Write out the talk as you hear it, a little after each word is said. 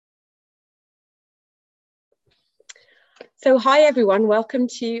So, hi everyone, welcome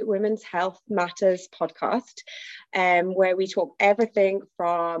to Women's Health Matters podcast, where we talk everything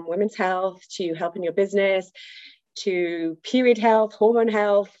from women's health to helping your business to period health, hormone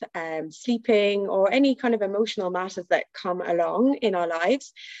health, sleeping, or any kind of emotional matters that come along in our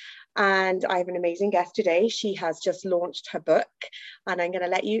lives. And I have an amazing guest today. She has just launched her book, and I'm going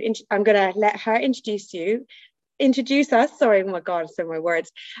to let her introduce us, sorry, oh my God, so my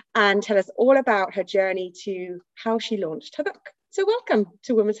words, and tell us all about her journey to how she launched her book. So welcome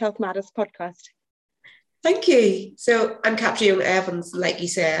to Women's Health Matters podcast. Thank you. So I'm Catriona Evans. Like you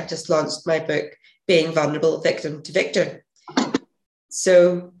said, I've just launched my book, Being Vulnerable, Victim to Victor.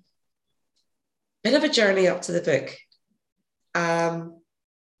 So bit of a journey up to the book.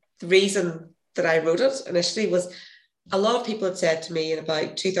 The reason that I wrote it initially was a lot of people had said to me in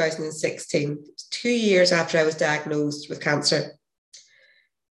about 2016, 2 years after I was diagnosed with cancer.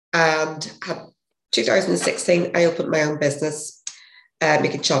 And 2016, I opened my own business,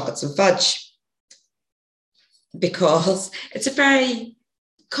 making chocolates and fudge, because it's a very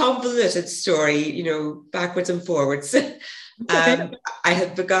convoluted story, backwards and forwards. I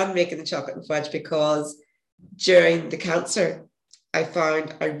had begun making the chocolate and fudge because during the cancer, I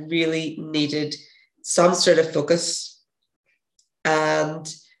found I really needed some sort of focus. And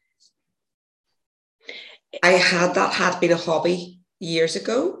had been a hobby years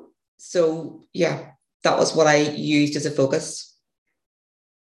ago. So yeah, that was what I used as a focus.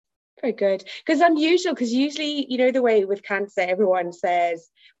 Very good. Because unusual, because usually, the way with cancer, everyone says,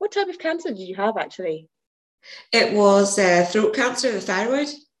 what type of cancer did you have actually? It was throat cancer, the thyroid.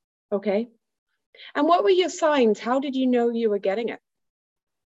 Okay. And what were your signs? How did you know you were getting it?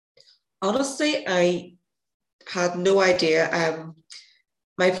 Honestly, I had no idea.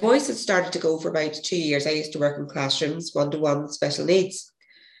 My voice had started to go for about 2 years. I used to work in classrooms, one-to-one special needs.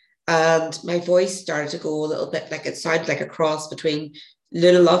 And my voice started to go a little bit like, it sounded like a cross between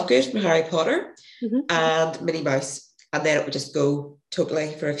Luna Lovegood from Harry Potter and Minnie Mouse. And then it would just go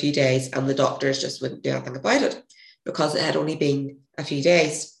totally for a few days, and the doctors just wouldn't do anything about it because it had only been a few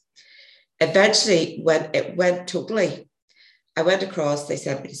days. Eventually, when it went totally, I went across, they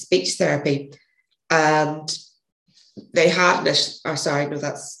sent me to speech therapy, and they sent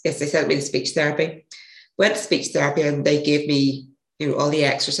me to speech therapy. Went to speech therapy, and they gave me, all the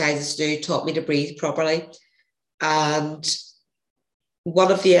exercises to do, taught me to breathe properly. And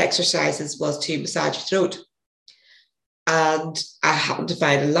one of the exercises was to massage your throat. And I happened to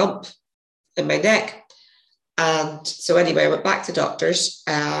find a lump in my neck. And so anyway, I went back to doctors.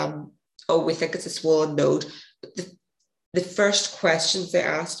 We think it's a swollen node. But the first questions they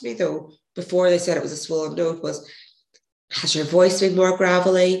asked me, though, before they said it was a swollen node, was, has your voice been more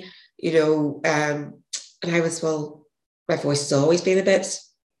gravelly? And I was, well, my voice has always been a bit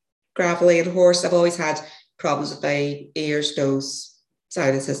gravelly and hoarse. I've always had problems with my ears, nose,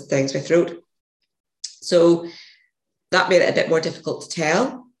 sinuses, things, my throat. So that made it a bit more difficult to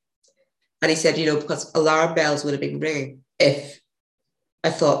tell. And he said, because alarm bells would have been ringing if I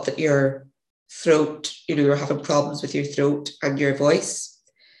thought that your throat, you're having problems with your throat and your voice,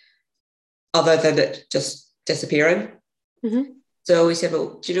 other than it just disappearing. Mm-hmm. So he said,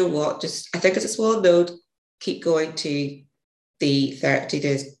 well, do you know what? I think it's a swollen node. Keep going to the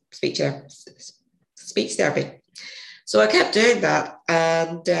speech therapy. So I kept doing that.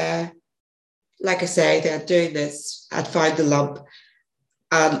 And like I say, they're doing this. I'd found the lump.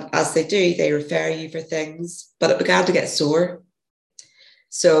 And as they do, they refer you for things. But it began to get sore.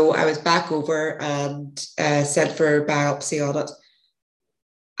 So I was back over and sent for a biopsy on it.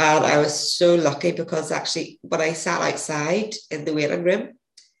 And I was so lucky because actually when I sat outside in the waiting room,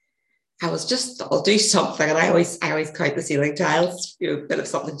 I was just, I'll do something. And I always count the ceiling tiles, a bit of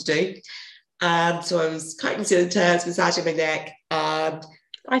something to do. And so I was counting ceiling tiles, massaging my neck. And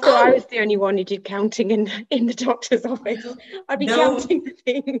I thought I was the only one who did counting in the doctor's office. I'd be counting the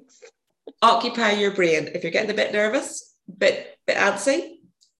things. Occupy your brain. If you're getting a bit nervous, bit antsy,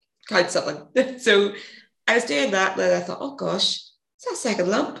 count something. So I was doing that, and then I thought, oh gosh, it's that second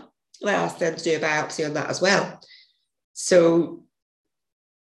lump. And I asked them to do a biopsy on that as well. So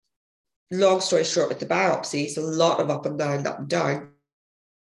long story short, with the biopsies, a lot of up and down.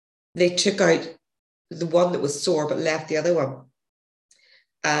 They took out the one that was sore but left the other one.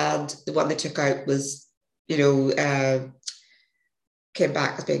 And the one they took out was, came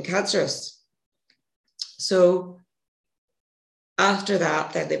back as being cancerous. So after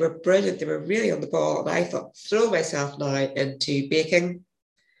that, then they were brilliant. They were really on the ball. And I thought, throw myself now into baking,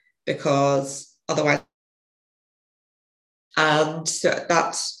 because otherwise, and so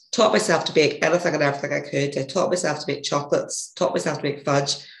that taught myself to bake anything and everything I could. I taught myself to make chocolates, taught myself to make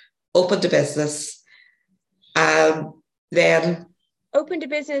fudge, opened a business. then... Opened a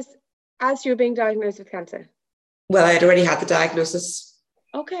business as you were being diagnosed with cancer? Well, I had already had the diagnosis.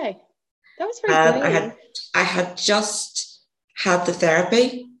 Okay. That was very And brave. I had just had the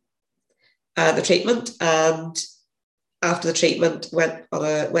therapy, the treatment, and after the treatment went to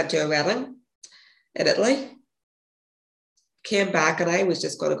a wedding in Italy. Came back and I was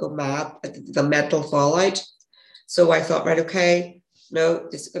just going to go mad at the mental fallout. So I thought, right, okay, no,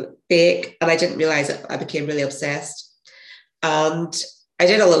 this is going to bake. And I didn't realize it. I became really obsessed. And I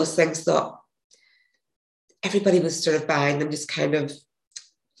did all those things, thought everybody was sort of buying them, just kind of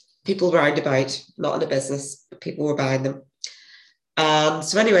people round about, not in a business, but people were buying them.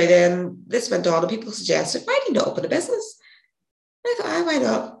 So anyway, then this went on and people suggested, why do you not open a business? I thought, why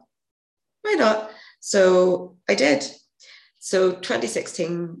not? Why not? So I did. So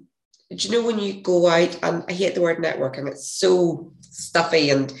 2016, do you know when you go out, and I hate the word networking, it's so stuffy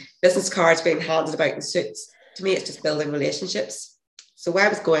and business cards being handed about in suits. To me, it's just building relationships. So I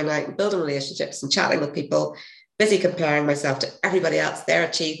was going out and building relationships and chatting with people, busy comparing myself to everybody else, their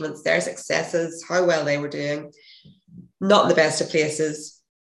achievements, their successes, how well they were doing, not in the best of places.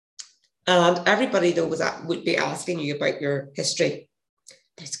 And everybody, though, would be asking you about your history.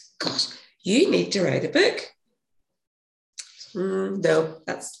 There's, gosh, you need to write a book. No,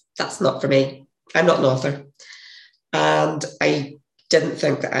 that's not for me. I'm not an author. And I didn't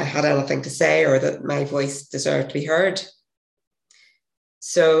think that I had anything to say or that my voice deserved to be heard.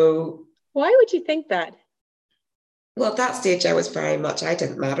 So... Why would you think that? Well, at that stage, I was very much, I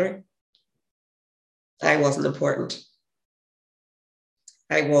didn't matter. I wasn't important.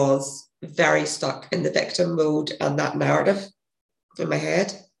 I was very stuck in the victim mode and that narrative in my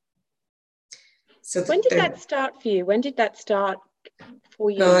head. So when did that start for you? When did that start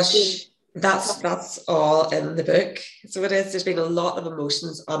for you? Gosh, that's all in the book. So it is. There's been a lot of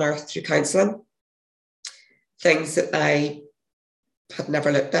emotions unearthed through counselling, things that I had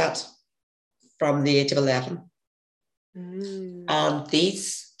never looked at from the age of 11. And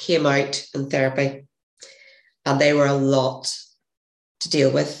these came out in therapy, and they were a lot to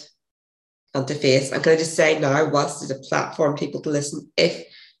deal with and to face. And can I just say now, whilst there's a platform, people to listen, if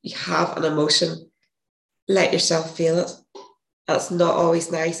you have an emotion, let yourself feel it. And it's not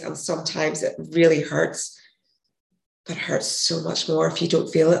always nice, and sometimes it really hurts, but it hurts so much more if you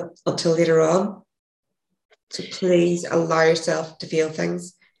don't feel it until later on. So please allow yourself to feel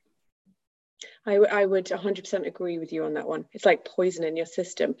things. I would 100% agree with you on that one. It's like poison in your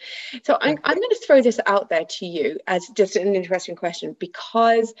system. So I'm going to throw this out there to you as just an interesting question,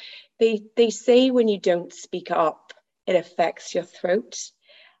 because they say when you don't speak up, it affects your throat.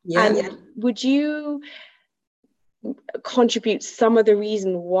 And would you contribute some of the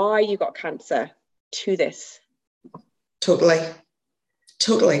reason why you got cancer to this? Totally.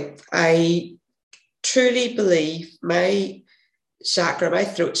 I truly believe my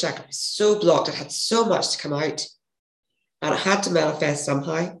throat chakra was so blocked. It had so much to come out, and it had to manifest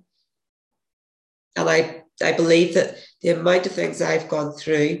somehow. And I believe that the amount of things I've gone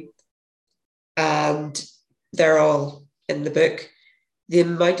through, and they're all in the book, the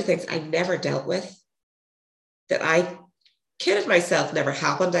amount of things I never dealt with, that I kidded myself never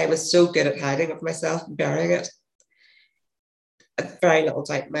happened. I was so good at hiding of myself and burying it. A very little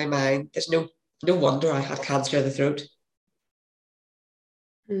doubt in my mind. There's no wonder I had cancer of the throat.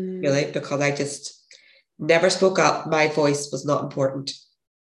 Really, because I just never spoke up. My voice was not important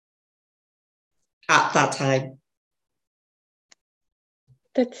at that time.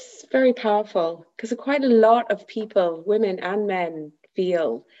 That's very powerful, because quite a lot of people, women and men,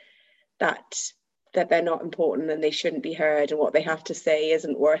 feel that they're not important and they shouldn't be heard, and what they have to say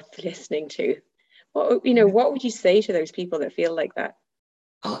isn't worth listening to. What would you say to those people that feel like that?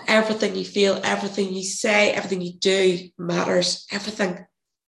 Oh, everything you feel, everything you say, everything you do matters. Everything.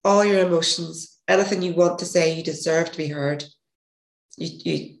 All your emotions, anything you want to say, you deserve to be heard.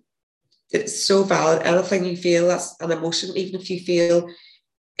 It's so valid. Anything you feel, that's an emotion, even if you feel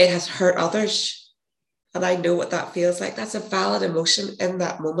it has hurt others. And I know what that feels like. That's a valid emotion in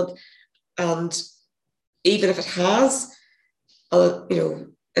that moment. And even if it has,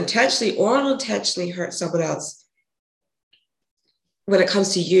 intentionally or unintentionally hurt someone else, when it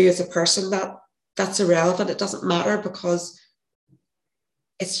comes to you as a person, that's irrelevant. It doesn't matter, because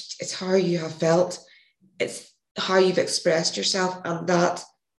it's how you have felt, it's how you've expressed yourself, and that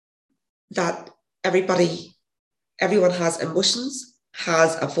everyone has emotions,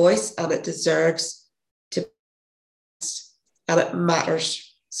 has a voice, and it deserves to, and it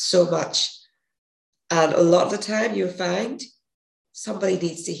matters so much. And a lot of the time you'll find somebody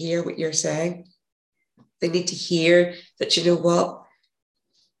needs to hear what you're saying. They need to hear that, you know what,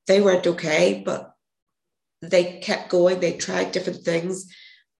 they weren't okay, but they kept going, they tried different things,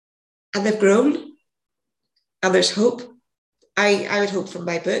 and they've grown, and there's hope. I would hope from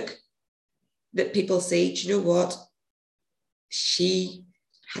my book that people say, do you know what? She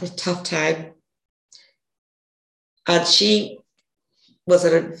had a tough time, and she was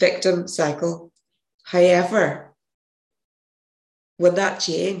in a victim cycle. However, when that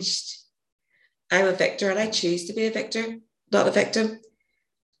changed, I'm a victor, and I choose to be a victor, not a victim.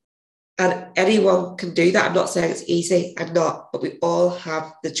 And anyone can do that. I'm not saying it's easy. I'm not, but we all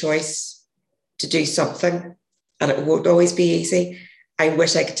have the choice to do something, and it won't always be easy. I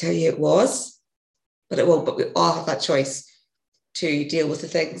wish I could tell you it was, but it won't. But we all have that choice to deal with the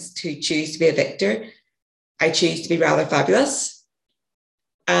things, to choose to be a victor. I choose to be rather fabulous.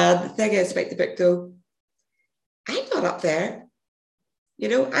 And the thing is about the book, though, I'm not up there. You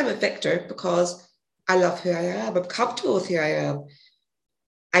know, I'm a victor because I love who I am. I'm comfortable with who I am.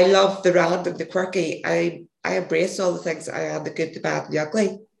 I love the random, the quirky. I embrace all the things that I am, the good, the bad, and the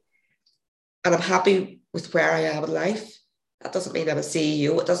ugly. And I'm happy with where I am in life. That doesn't mean I'm a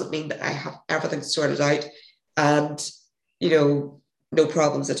CEO. It doesn't mean that I have everything sorted out and, you know, no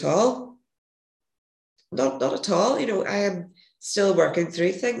problems at all. Not at all. You know, I am still working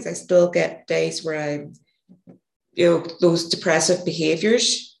through things. I still get days where I'm, you know, those depressive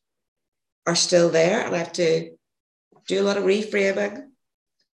behaviors are still there, and I have to do a lot of reframing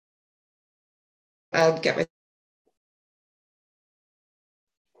and get my.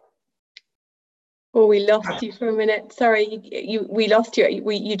 Oh, we lost you for a minute. Sorry, we lost you.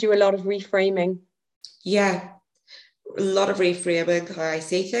 You do a lot of reframing. Yeah, a lot of reframing how I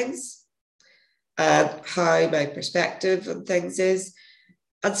see things and how my perspective on things is.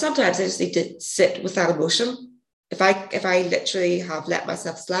 And sometimes I just need to sit with that emotion. If I literally have let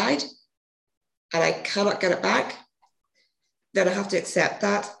myself slide and I cannot get it back, then I have to accept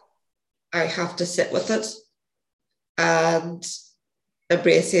that. I have to sit with it and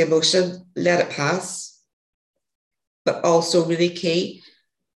embrace the emotion, let it pass. But also really key,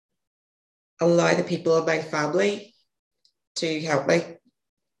 allow the people in my family to help me.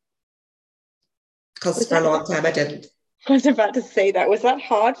 Because for a long time I didn't. I was about to say that. Was that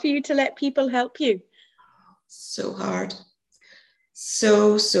hard for you to let people help you? So hard.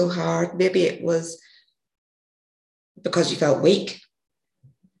 So hard. Maybe it was because you felt weak,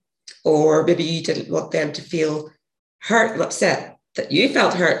 or maybe you didn't want them to feel hurt and upset, that you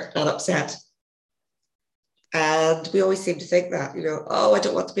felt hurt and upset. And we always seem to think that, you know, oh, I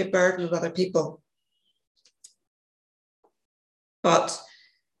don't want to be a burden on other people. But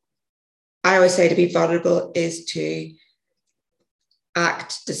I always say to be vulnerable is to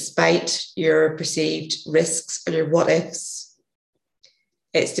act despite your perceived risks and your what ifs.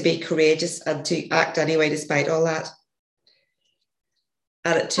 It's to be courageous and to act anyway despite all that.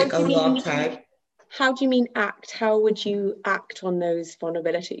 And it took a long time. How do you mean act? How would you act on those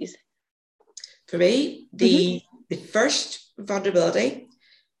vulnerabilities? For me, the first vulnerability,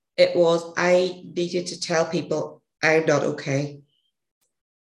 it was I needed to tell people I'm not okay.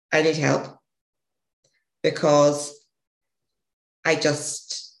 I need help, because I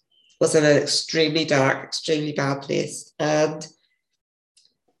just was in an extremely dark, extremely bad place. And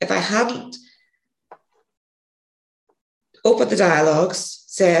if I hadn't opened the dialogues,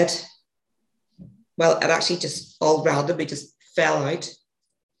 said, well, it actually just all randomly just fell out.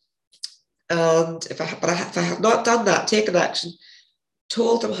 And if I had not done that, taken action,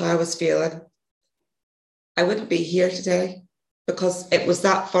 told them how I was feeling, I wouldn't be here today, because it was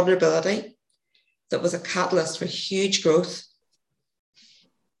that vulnerability that was a catalyst for huge growth.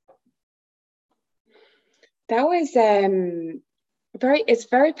 That was it's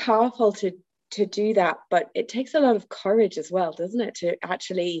very powerful to do that, but it takes a lot of courage as well, doesn't it, to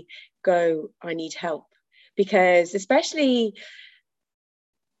actually go, I need help. Because especially,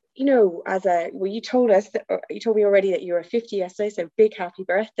 you know, you told me already that you were 50 yesterday, so big happy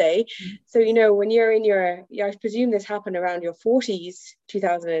birthday. So, you know, when you're in I presume this happened around your 40s,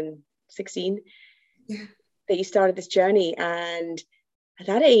 2016, that you started this journey. And at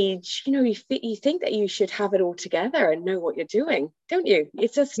that age, you know, you think that you should have it all together and know what you're doing, don't you?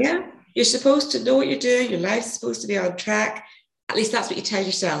 It's just... Yeah, you're supposed to know what you're doing. Your life's supposed to be on track. At least that's what you tell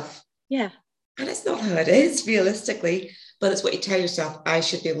yourself. Yeah. And it's not how it is, realistically, but it's what you tell yourself. I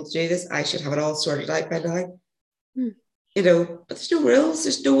should be able to do this. I should have it all sorted out by now. You know, but there's no rules.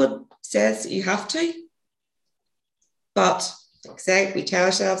 There's no one says that you have to. But like I say, we tell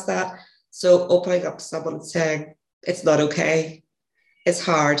ourselves that. So opening up to someone and saying, it's not okay, it's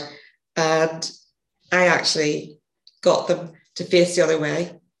hard. And I actually got them to face the other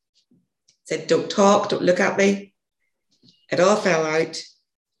way. Said, don't talk, don't look at me. It all fell out.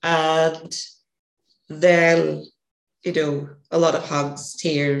 And then, a lot of hugs,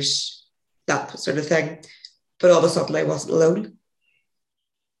 tears, that sort of thing. But all of a sudden I wasn't alone.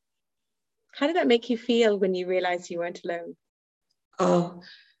 How did that make you feel when you realized you weren't alone? Oh,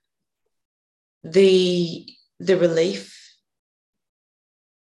 the relief.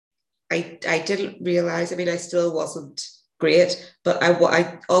 I didn't realize, I still wasn't great, but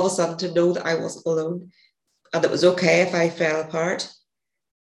I all of a sudden to know that I wasn't alone and it was okay if I fell apart.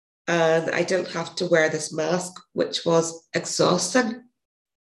 And I didn't have to wear this mask, which was exhausting.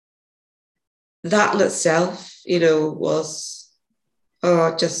 That in itself, was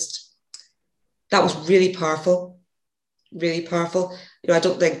just, that was really powerful, really powerful. I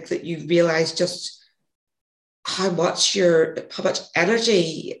don't think that you realize just how much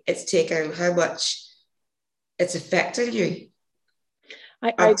energy it's taking, how much it's affecting you.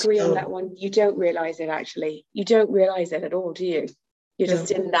 I agree on that one. You don't realize it, actually. You don't realize it at all, do you? You're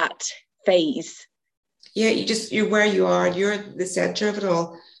just in that phase. Yeah, you're where you are, and you're the center of it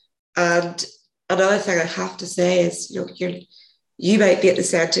all. And another thing I have to say is, you might be at the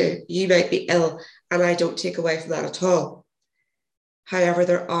center, you might be ill, and I don't take away from that at all. However,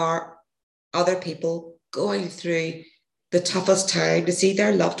 there are other people going through the toughest time to see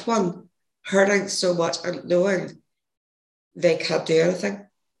their loved one hurting so much and knowing they can't do anything.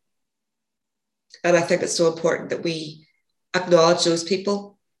 And I think it's so important that we acknowledge those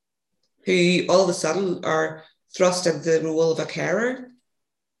people who all of a sudden are thrust into the role of a carer.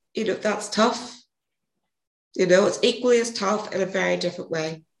 That's tough. It's equally as tough in a very different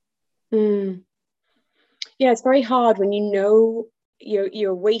way. Yeah, it's very hard when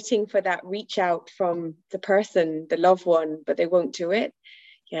you're waiting for that reach out from the person, the loved one, but they won't do it.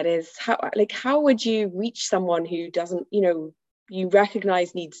 Yeah, it is. How would you reach someone who doesn't, you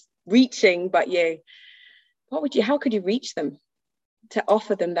recognize needs reaching, but how could you reach them to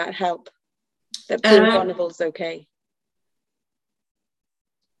offer them that help, that being vulnerable is okay?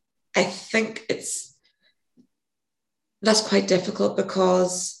 I think that's quite difficult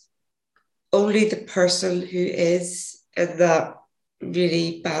because only the person who is in that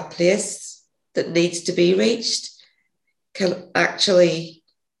really bad place that needs to be reached can actually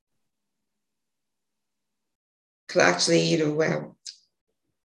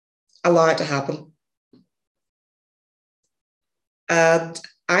allow it to happen. And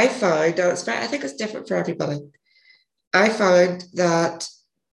I found, I think it's different for everybody. I found that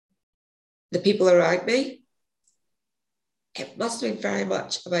the people around me, it must have been very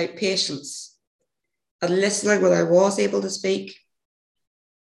much about patience and listening when I was able to speak,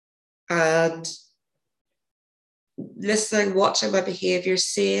 and listening, watching my behaviour,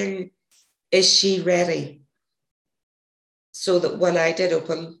 seeing, is she ready? So that when I did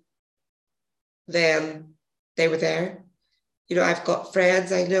open, then they were there. I've got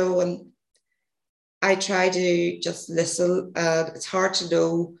friends I know, and I try to just listen, and it's hard to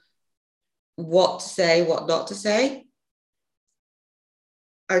know what to say, what not to say.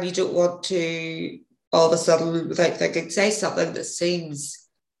 And you don't want to all of a sudden, without thinking, say something that seems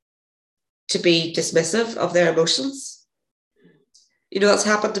to be dismissive of their emotions. That's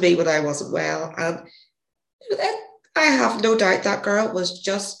happened to me when I wasn't well. And I have no doubt that girl was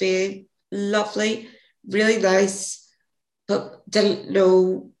just being lovely, really nice, but didn't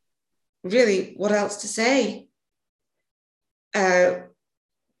know really what else to say. But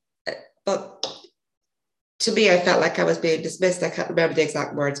to me, I felt like I was being dismissed. I can't remember the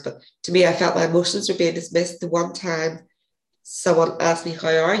exact words, but to me, I felt my emotions were being dismissed. The one time someone asked me, "How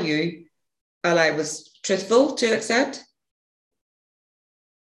are you?" and I was truthful to an extent.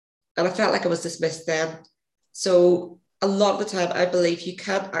 And I felt like I was dismissed then. So a lot of the time, I believe you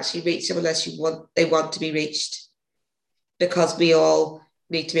can't actually reach them unless they want to be reached, because we all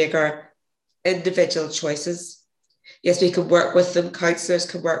need to make our individual choices. Yes, we can work with them. Counsellors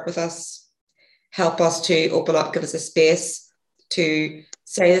can work with us, help us to open up, give us a space to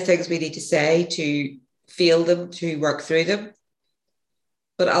say the things we need to say, to feel them, to work through them.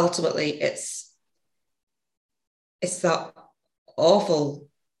 But ultimately, it's that awful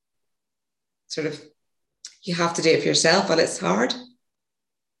sort of, you have to do it for yourself, and it's hard.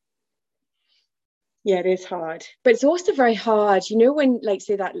 Yeah, it is hard, but it's also very hard, when, like,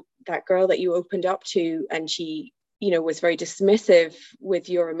 say that girl that you opened up to, and she, was very dismissive with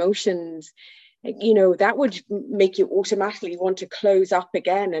your emotions, that would make you automatically want to close up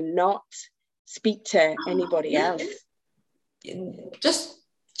again and not speak to anybody else.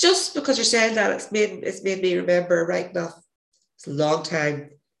 Just because you're saying that, it's made me remember right enough. It's a long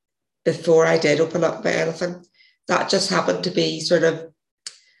time before I did open up about anything. That just happened to be sort of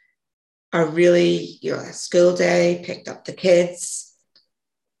a really, a school day, picked up the kids,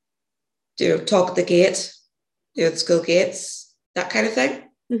 talk at the gate, the school gates, that kind of thing.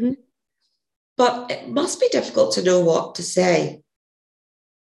 Mm-hmm. But it must be difficult to know what to say.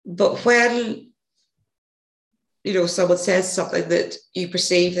 But when, someone says something that you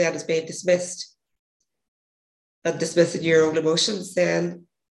perceive then as being dismissed and dismissing your own emotions, then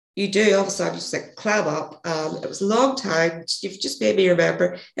you do all of a sudden just like clam up. It was a long time. You've just made me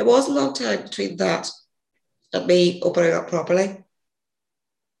remember. It was a long time between that and me opening up properly.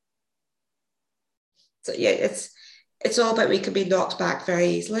 So yeah, it's all about we can be knocked back very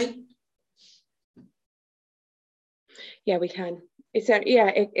easily. Yeah, we can.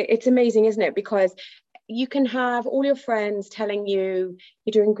 It's amazing, isn't it? Because you can have all your friends telling you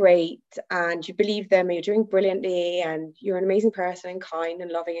you're doing great and you believe them and you're doing brilliantly and you're an amazing person and kind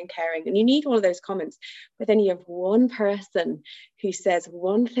and loving and caring, and you need all of those comments. But then you have one person who says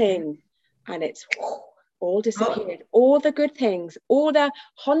one thing and it's all disappeared. All the good things, all the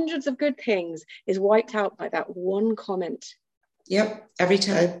hundreds of good things is wiped out by that one comment. Yep, every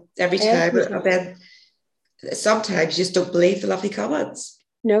time. And then sometimes you just don't believe the lovely comments.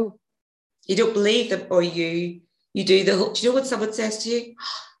 No. You don't believe them, or you do the whole, do you know when someone says to you,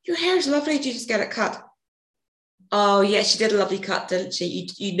 oh, your hair's lovely, did you just get it cut? Oh yeah, she did a lovely cut, didn't she?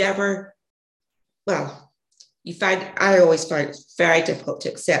 You never, well, I always find it very difficult to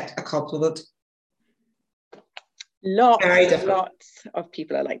accept a compliment. Lots of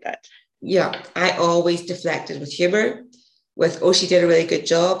people are like that. Yeah, I always deflected with humour, with, oh, she did a really good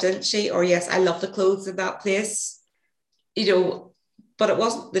job, didn't she? Or yes, I love the clothes in that place. But it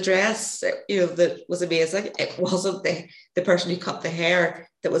wasn't the dress, that was amazing. It wasn't the person who cut the hair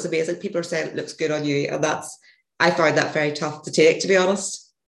that was amazing. People are saying it looks good on you. And I find that very tough to take, to be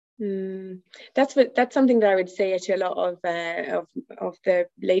honest. That's something that I would say to a lot of the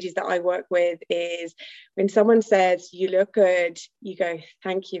ladies that I work with is when someone says you look good, you go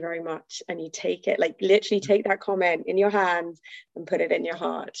thank you very much, and you take it, like literally take that comment in your hands and put it in your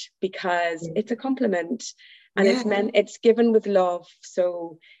heart, because it's a compliment and it's given with love,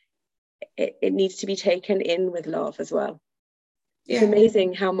 so it needs to be taken in with love as well. It's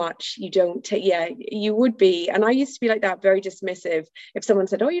amazing how much you don't take. Yeah, you would be. And I used to be like that, very dismissive. If someone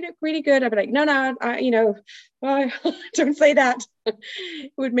said, oh, you look really good, I'd be like, no, don't say that.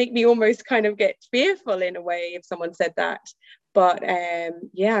 It would make me almost kind of get fearful in a way if someone said that. But I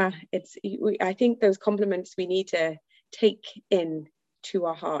think those compliments we need to take in to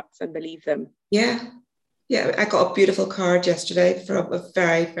our hearts and believe them. Yeah. I got a beautiful card yesterday from a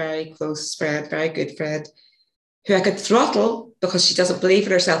very, very close friend, very good friend, who I could throttle because she doesn't believe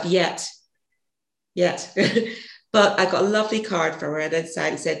in herself yet. But I got a lovely card from her, and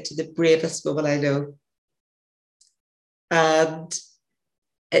inside it said, to the bravest woman I know. And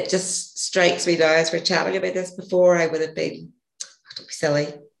it just strikes me now, as we're chatting about this, before I would have been, don't be silly,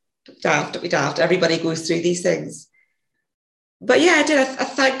 don't be daft. Everybody goes through these things. But yeah, I did. I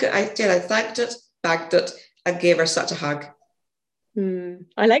thanked it, banked it, and gave her such a hug.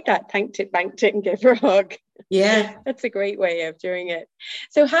 I like that. Thanked it, banked it, and gave her a hug. Yeah. That's a great way of doing it.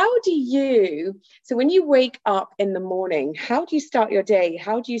 So when you wake up in the morning, how do you start your day?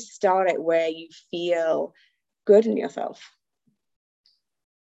 How do you start it where you feel good in yourself?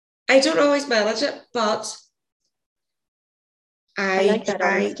 I don't always manage it, but I like that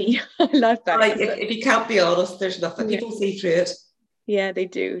honesty. I love that. If you can't be honest, there's nothing. People see through it. Yeah, they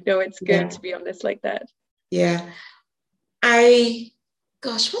do. No, it's good to be honest like that. Yeah.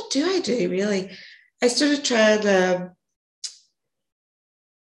 What do I do really? I sort of try and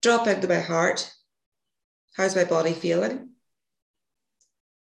drop into my heart. How's my body feeling?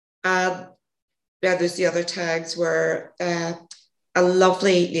 There's the other times where a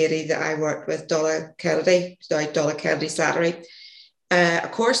lovely lady that I worked with, Donna Kennedy Slattery, a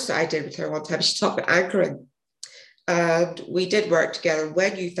course that I did with her one time, she taught me anchoring. And we did work together.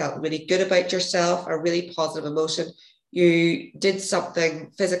 When you felt really good about yourself, a really positive emotion, you did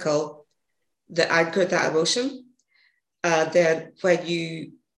something physical that anchored that emotion. And then when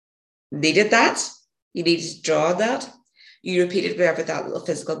you needed that, you needed to draw on that, you repeated whatever that little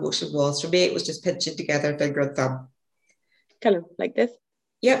physical emotion was. For me, it was just pinching together finger and thumb. Kind of like this?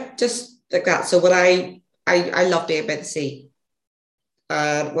 Yep, just like that. So when I love being by the sea.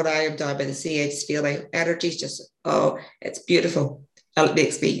 And when I am down by the sea, I just feel my energy is just, it's beautiful. And it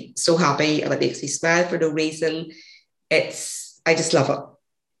makes me so happy, and it makes me smile for no reason. I just love it.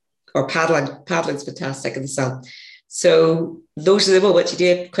 Or paddling's fantastic in the sun. So those are the moments you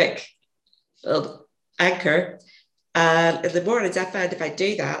do a quick anchor. And in the mornings, I find if I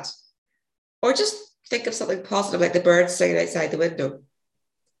do that, or just think of something positive, like the birds singing outside the window,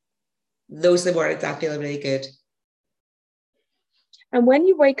 those are the mornings I feel really good. And when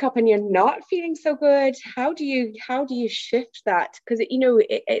you wake up and you're not feeling so good, how do you shift that? Because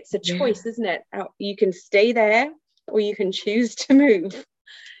it's a choice, isn't it? You can stay there or you can choose to move.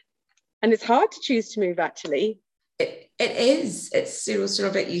 And it's hard to choose to move, actually. It is. It's sort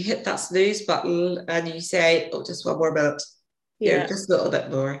of like you hit that snooze button and you say, oh, just one more minute. Yeah. Just a little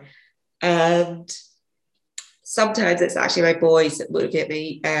bit more. And sometimes it's actually my boys that motivate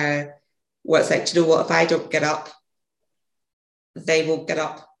me. Where it's like, do you know what? If I don't get up, they won't get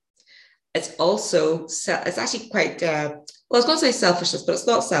up. It's also, it's actually quite, I was going to say selfishness, but it's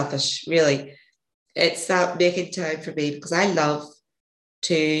not selfish, really. It's that making time for me, because I love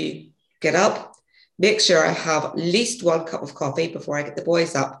to get up, make sure I have at least one cup of coffee before I get the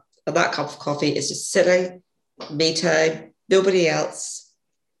boys up. And that cup of coffee is just sitting, me time, nobody else.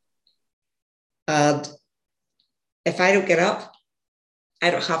 And if I don't get up, I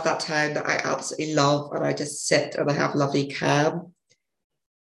don't have that time that I absolutely love, and I just sit and I have lovely calm.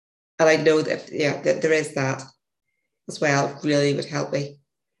 And I know that, that there is that as well. It really would help me.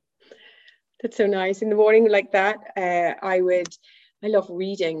 That's so nice. In the morning like that, I love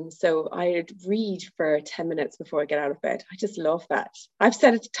reading. So I'd read for 10 minutes before I get out of bed. I just love that. I've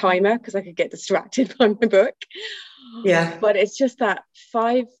set a timer because I could get distracted by my book. Yeah. But it's just that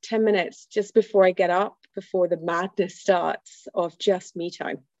 5-10 minutes just before I get up, before the madness starts of just me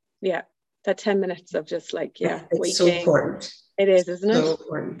time. Yeah. That 10 minutes of just like, it's waiting. So important. It is, isn't it? So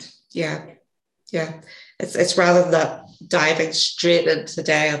important. Yeah. Yeah. It's rather than that diving straight into the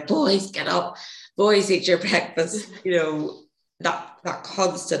day of boys, get up, boys, eat your breakfast, that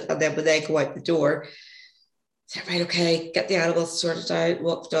constant. And then when they go out the door, say, right, okay, get the animals sorted out,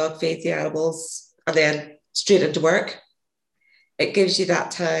 walk the dog, feed the animals, and then straight into work. It gives you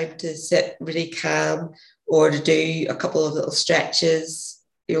that time to sit really calm, or to do a couple of little stretches,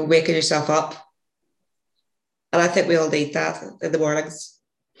 waking yourself up. And I think we all need that in the mornings.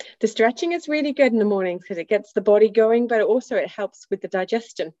 The stretching is really good in the mornings because it gets the body going, but also it helps with the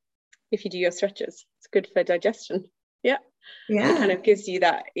digestion. If you do your stretches, it's good for digestion. Yeah. It kind of gives you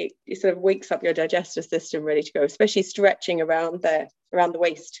that, it sort of wakes up your digestive system ready to go, especially stretching around the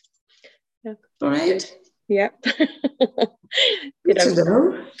waist. Yeah. All right. Yeah. Good to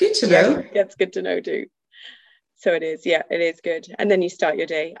know. Good to know. That's good to know too. So it is, it is good. And then you start your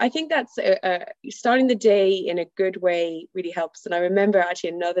day. I think that's starting the day in a good way really helps. And I remember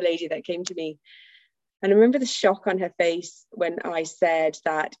actually another lady that came to me, and I remember the shock on her face when I said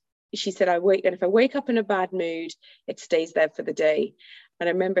that. She said, if I wake up in a bad mood, it stays there for the day. And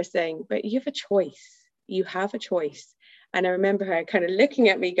I remember saying, but you have a choice. You have a choice. And I remember her kind of looking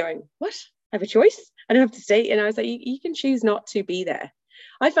at me going, what? I have a choice? I don't have to stay. And I was like, you can choose not to be there.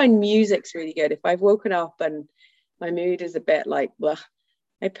 I find music's really good. If I've woken up and my mood is a bit like, well,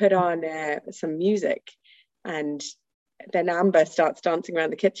 I put on some music, and then Amber starts dancing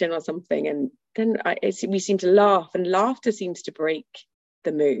around the kitchen or something. And then we seem to laugh, and laughter seems to break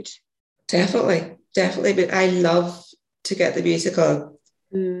the mood. Definitely. But I love to get the music on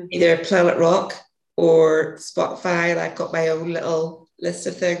either Planet Rock or Spotify, and I've got my own little list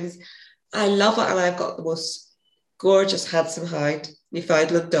of things. I love it, and I've got the most gorgeous, handsome hound,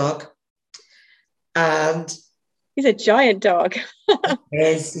 Newfoundland dog, and he's a giant dog.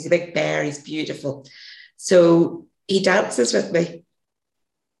 He's a big bear. He's beautiful. So he dances with me.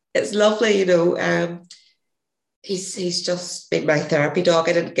 It's lovely, He's just been my therapy dog.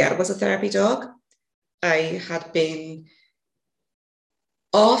 I didn't get him as a therapy dog. I had been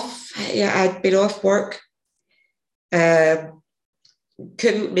off. Yeah, I'd been off work.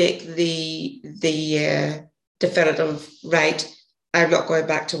 Couldn't make the definitive right, I'm not going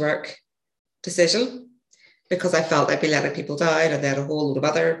back to work decision, because I felt I'd be letting people down, and then a whole load of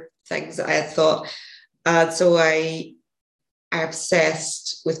other things that I had thought. And so I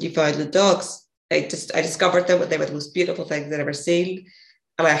obsessed with Newfoundland dogs. I discovered them, and they were the most beautiful things I'd ever seen.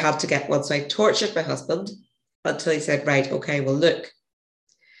 And I had to get one. So I tortured my husband until he said, right, okay, well, look.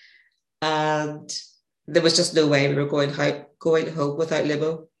 And there was just no way we were going home without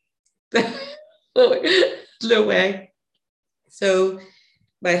Limo. No way. So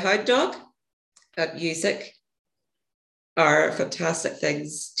my hound dog and music are fantastic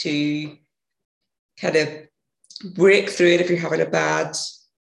things to kind of break through it if you're having a bad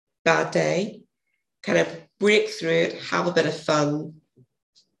day. Kind of break through it, have a bit of fun,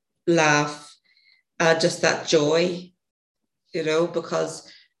 laugh, and just that joy,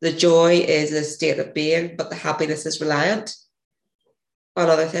 because the joy is a state of being, but the happiness is reliant on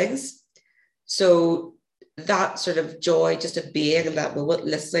other things. So that sort of joy just of being in that moment,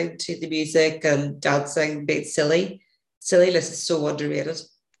 listening to the music and dancing, being silly. Silliness is so underrated.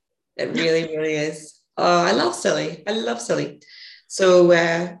 It really, really is. Oh, I love silly. So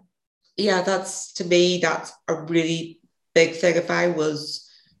yeah, that's, to me, that's a really big thing. If I was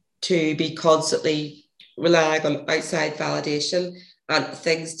to be constantly relying on outside validation and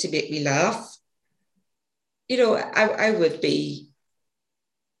things to make me laugh, I would be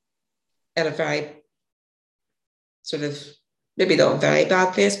in a very sort of, maybe not a very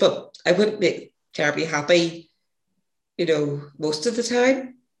bad place, but I wouldn't be terribly happy, most of the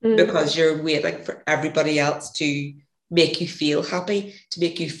time, because you're waiting for everybody else to make you feel happy, to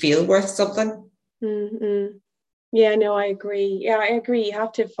make you feel worth something. Mm-hmm. Yeah, no, I agree. Yeah, I agree. You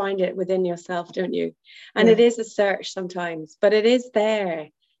have to find it within yourself, don't you? And Yeah. it is a search sometimes, but it is there.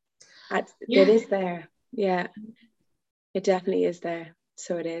 It is there. Yeah, it definitely is there.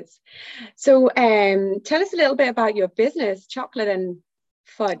 So it is. So tell us a little bit about your business, chocolate and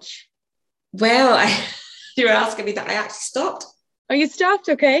fudge. Well, you were asking me that. I actually stopped. Oh, you stopped,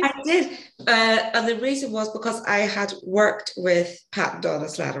 okay? I did. And the reason was because I had worked with Pat and Donna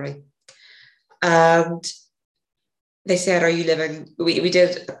Slattery. And they said, are you living? We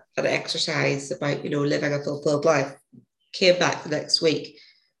did an exercise about, living a fulfilled life. Came back the next week.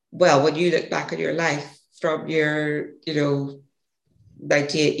 Well, when you look back on your life from your,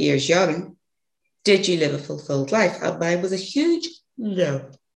 98 years young, did you live a fulfilled life? And mine was a huge no.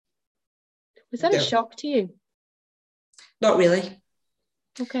 Was that a No, shock to you? not really.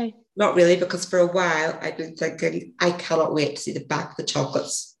 Okay. Not really, because for a while I've been thinking, I cannot wait to see the back of the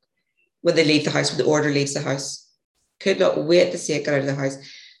chocolates when they leave the house, when the order leaves the house. Could not wait to see it get out of the house.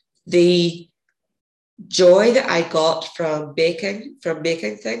 The joy that I got from making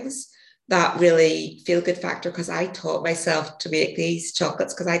things, that really feel good factor, because I taught myself to make these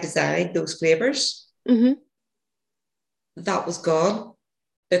chocolates because I designed those flavors. Mm-hmm. That was gone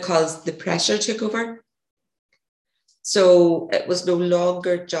because the pressure took over. So it was no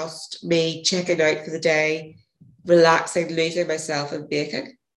longer just me checking out for the day, relaxing, losing myself and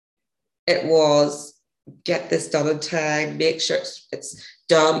baking. It was get this done in time, make sure it's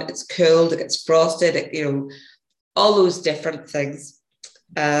done, it's cooled, it gets frosted, all those different things.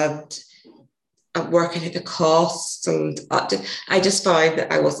 And I'm working at the costs, and I just found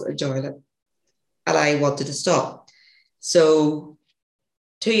that I wasn't enjoying it and I wanted to stop. So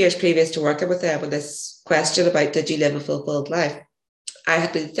 2 years previous to working with them, with this question about did you live a fulfilled life, I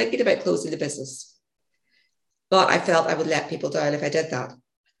had been thinking about closing the business, but I felt I would let people down if I did that.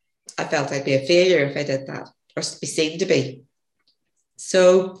 I felt I'd be a failure if I did that, or be seen to be.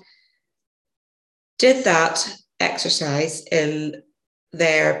 So did that exercise in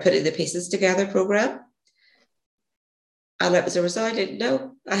their putting the pieces together program. And it was a result. I didn't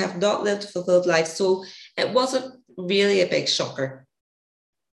know. I have not lived a fulfilled life. So it wasn't really a big shocker.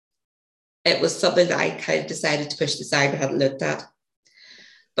 It was something that I kind of decided to push aside and hadn't looked at.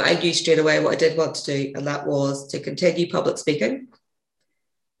 But I knew straight away what I did want to do, and that was to continue public speaking.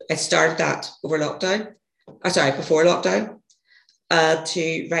 I started that before lockdown,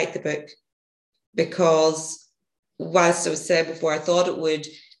 to write the book, because whilst I was saying before, I thought it would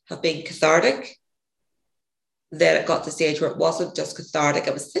have been cathartic. Then it got to the stage where it wasn't just cathartic.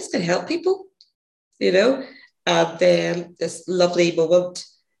 It was, this can help people, And then this lovely moment,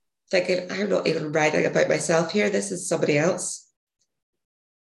 thinking, I'm not even writing about myself here. This is somebody else.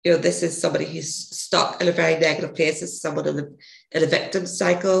 This is somebody who's stuck in a very negative place. This is someone in a victim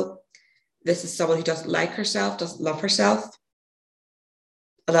cycle. This is someone who doesn't like herself, doesn't love herself.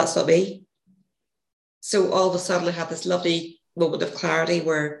 And that's not me. So all of a sudden I had this lovely moment of clarity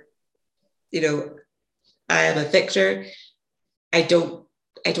where, I am a victor. I don't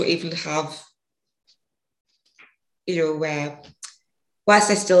even have,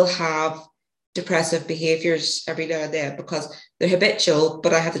 whilst I still have depressive behaviors every now and then because they're habitual,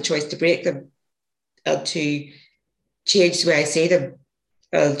 but I have the choice to break them and to change the way I see them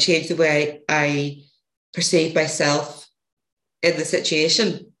and change the way I perceive myself in the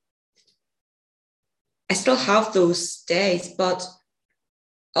situation. I still have those days, but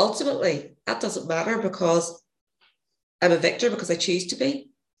ultimately that doesn't matter because I'm a victor because I choose to be.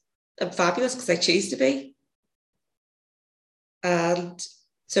 I'm fabulous because I choose to be. And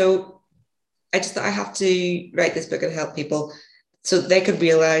so I just thought I have to write this book and help people so they can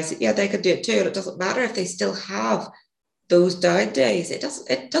realize that, yeah, they can do it too. And it doesn't matter if they still have those down days. It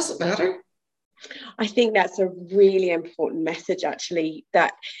doesn't matter. I think that's a really important message, actually,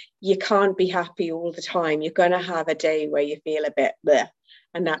 that you can't be happy all the time. You're going to have a day where you feel a bit bleh,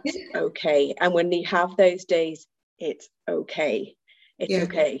 and that's okay. And when you have those days, it's okay. It's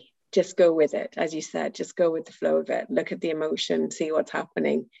okay. Just go with it. As you said, just go with the flow of it. Look at the emotion, see what's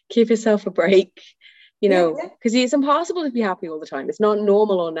happening. Give yourself a break, because it's impossible to be happy all the time. It's not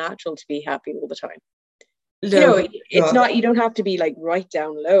normal or natural to be happy all the time. No, it's no. not, you don't have to be like right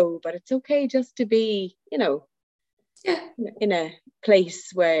down low, but it's okay just to be, Yeah, in a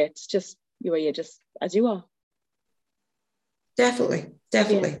place where it's just, where you're just as you are. definitely, Yeah.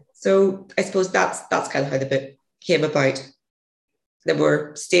 definitely. So I suppose that's kind of how the book came about. There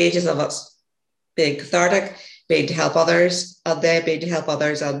were stages of it being cathartic, being to help others, and then being to help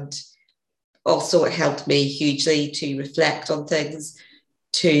others. And also, it helped me hugely to reflect on things,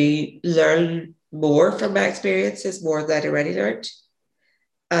 to learn more from my experiences, more than I'd already learned.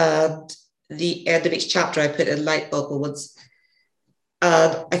 And the end of each chapter, I put in light bulb moments.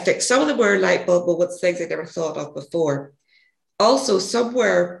 And I think some of them were light bulb moments, things I never thought of before. Also, some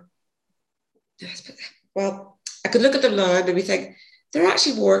were, well, I could look at them now and maybe think they're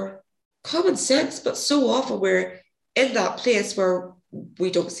actually more common sense, but so often we're in that place where we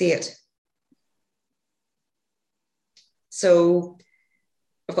don't see it. So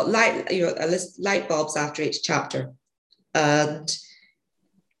I've got a list light bulbs after each chapter, and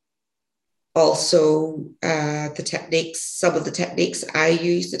also some of the techniques I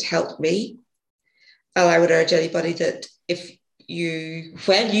use that helped me. And I would urge anybody that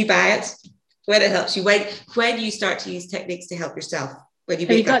when you buy it, when it helps you, when you start to use techniques to help yourself, when you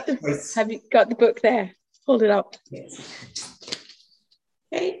make that choice. Have you got the book there? Hold it up. Yes.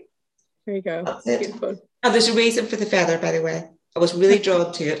 Okay. There you go. That's it. Beautiful. And there's a reason for the feather, by the way. I was really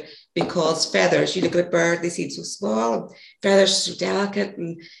drawn to it because feathers, you look at a bird, they seem so small, and feathers are so delicate,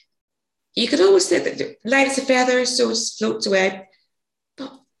 and you could always think that they're light as a feather, so it just floats away.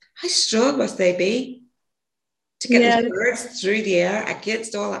 But how strong must they be to get those birds through the air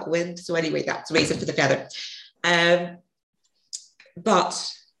against all that wind? So anyway, that's the reason for the feather.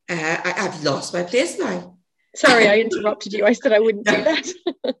 But I've lost my place now. Sorry, I interrupted you. I said I wouldn't do that.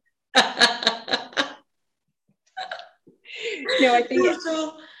 No, I think do you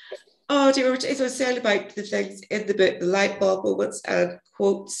remember? It was saying about the things in the book, the light bulb moments and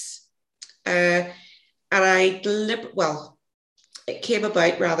quotes. And it came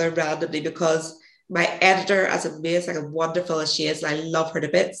about rather randomly because my editor, as amazing and wonderful as she is, and I love her to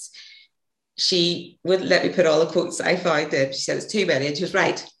bits, she wouldn't let me put all the quotes I found in. She said it's too many, and she was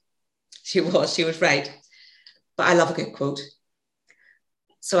right. She was right. But I love a good quote.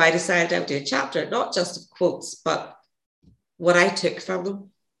 So I decided I would do a chapter, not just of quotes, but what I took from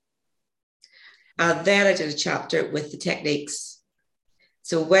them. And then I did a chapter with the techniques.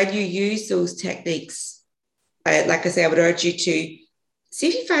 So when you use those techniques, like I say, I would urge you to see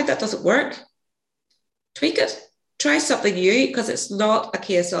if you find that doesn't work, tweak it, try something new, because it's not a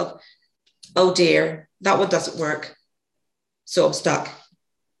case of, oh dear, that one doesn't work, so I'm stuck.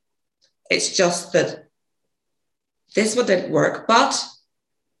 It's just that this one didn't work, but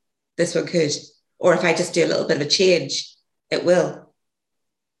this one could. Or if I just do a little bit of a change, it will.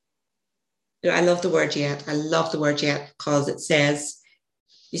 I love the word yet. I love the word yet because it says,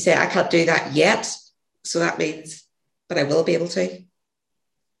 you say, I can't do that yet. So that means, but I will be able to.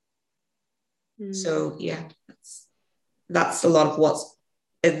 So yeah, that's a lot of what's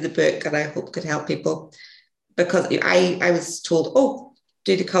in the book, and I hope could help people, because I was told, oh,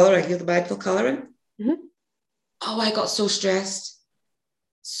 do the colouring, the mindful colouring. Mm-hmm. Oh, I got so stressed,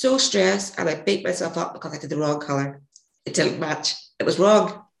 and I beat myself up because I did the wrong colour. It didn't match. It was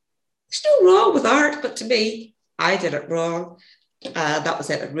wrong. There's no wrong with art, but to me, I did it wrong. That was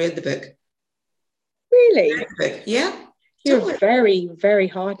it. It ruined the book. Really? Yeah. You're totally. Very, very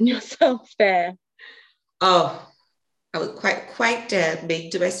hard on yourself there. Oh, I was quite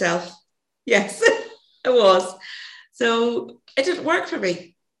mean to myself. Yes, I was. So it didn't work for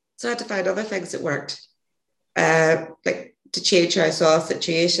me. So I had to find other things that worked. Like to change how I saw a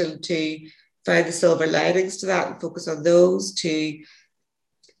situation, to find the silver linings to that and focus on those.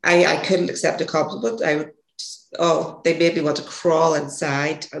 I couldn't accept a compliment. They made me want to crawl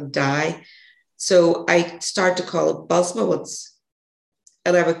inside and die. So I started to call them buzz moments,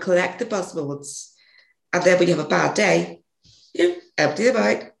 and I would collect the buzz moments. And then when you have a bad day, empty them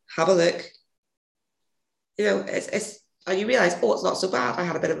out, have a look. And you realise, oh, it's not so bad. I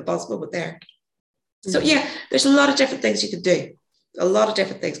had a bit of a buzz moment there. So yeah, there's a lot of different things you can do, a lot of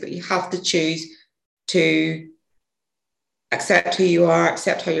different things, but you have to choose to accept who you are,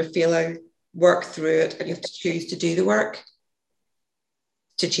 accept how you're feeling, work through it, and you have to choose to do the work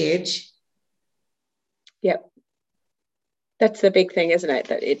to change. Yep. That's the big thing, isn't it?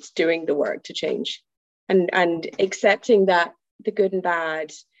 That it's doing the work to change, and accepting that the good and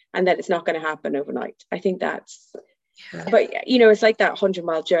bad, and that it's not going to happen overnight. I think that's, but it's like that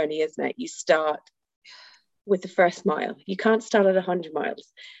 100-mile journey, isn't it? You start with the first mile. You can't start at 100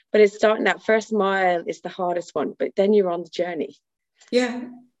 miles, but it's starting that first mile is the hardest one, but then you're on the journey. Yeah,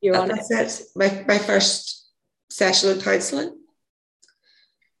 you're on it. My first session in counselling.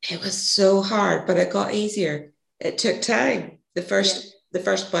 It was so hard, but it got easier. It took time. The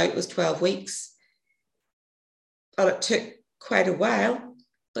first bout was 12 weeks. And it took quite a while,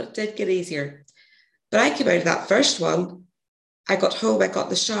 but it did get easier. But I came out of that first one. I got home, I got in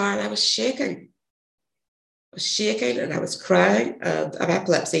the shower, and I was shaking. I was shaking and I was crying, and I have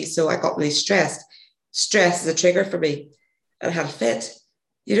epilepsy, so I got really stressed. Stress is a trigger for me, and I had a fit.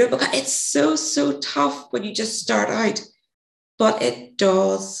 You know, because it's so tough when you just start out, but it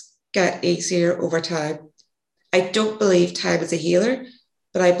does get easier over time. I don't believe time is a healer,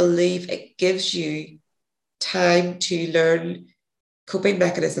 but I believe it gives you time to learn coping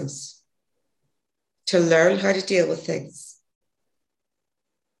mechanisms, to learn how to deal with things.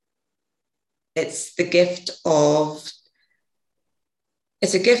 It's a gift of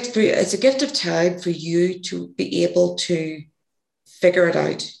time for you to be able to figure it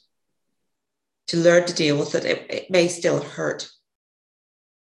out, to learn to deal with it. It may still hurt,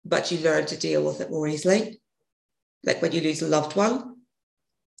 but you learn to deal with it more easily. Like when you lose a loved one,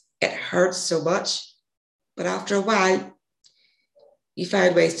 it hurts so much, but after a while, you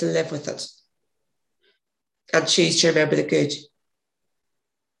find ways to live with it and choose to remember the good.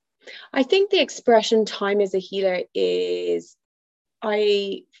 I think the expression time is a healer is,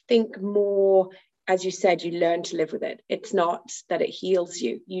 I think, more, as you said, you learn to live with it. It's not that it heals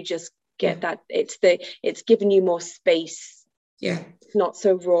you. You just get that it's given you more space. Yeah. It's not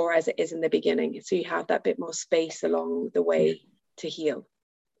so raw as it is in the beginning. So you have that bit more space along the way to heal.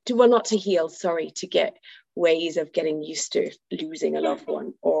 To get ways of getting used to losing a loved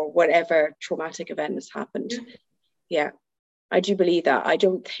one or whatever traumatic event has happened. Yeah. I do believe that. I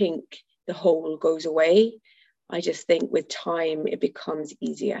don't think the whole goes away. I just think with time, it becomes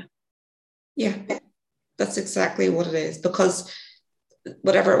easier. Yeah, that's exactly what it is. Because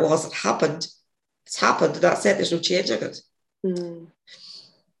whatever it was that happened, it's happened. And that's it. There's no change in it. Mm.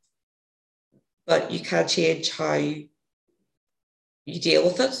 But you can change how you deal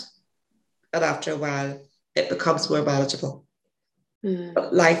with it. And after a while, it becomes more manageable.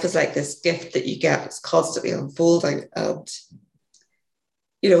 But life is like this gift that you get. It's constantly unfolding. And,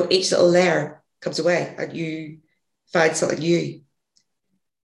 you know, each little layer comes away and you find something new.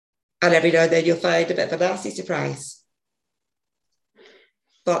 And every now and then you'll find a bit of a nasty surprise.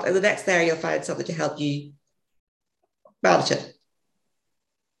 But in the next layer, you'll find something to help you manage it.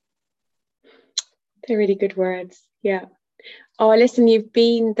 They're really good words. Yeah. Oh, listen, you've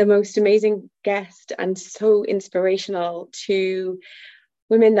been the most amazing guest and so inspirational to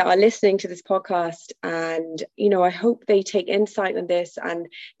women that are listening to this podcast. And, you know, I hope they take insight on this and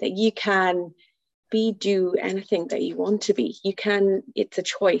that you can do anything that you want to be. You can, it's a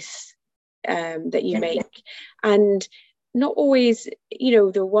choice that you make. And not always, you know,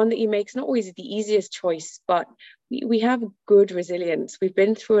 the one that you make is not always the easiest choice, but we have good resilience. We've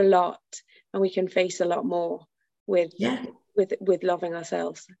been through a lot and we can face a lot more with loving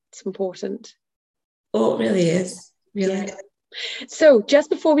ourselves. It's important. Oh, it really is. Really. Yeah. So just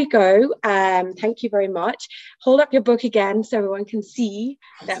before we go, thank you very much. Hold up your book again so everyone can see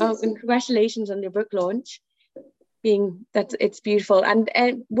that. Oh, and congratulations on your book launch. It's beautiful.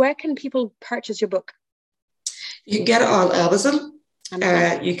 And where can people purchase your book? You can get it on Amazon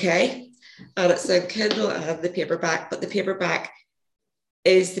UK, and it's in Kindle and the paperback. But the paperback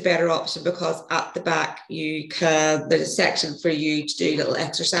is the better option because at the back there's a section for you to do little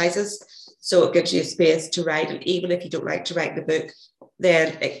exercises. So it gives you a space to write, and even if you don't like to write the book,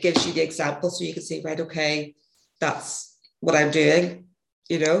 then it gives you the example so you can say, right, okay, that's what I'm doing,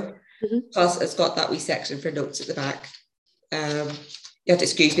 you know. Plus it's got that wee section for notes at the back. You have to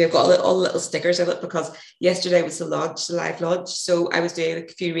excuse me, I've got all little stickers in it because yesterday was the live launch, so I was doing a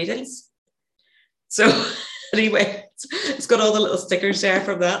few readings. So anyway, it's got all the little stickers there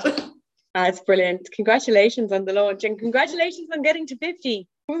from that. It's brilliant. Congratulations on the launch and congratulations on getting to 50.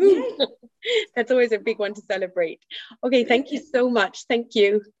 That's always a big one to celebrate. Okay, thank you so much. Thank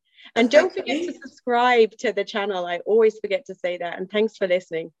you. And don't forget to subscribe to the channel. I always forget to say that. And thanks for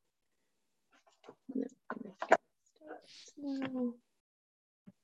listening.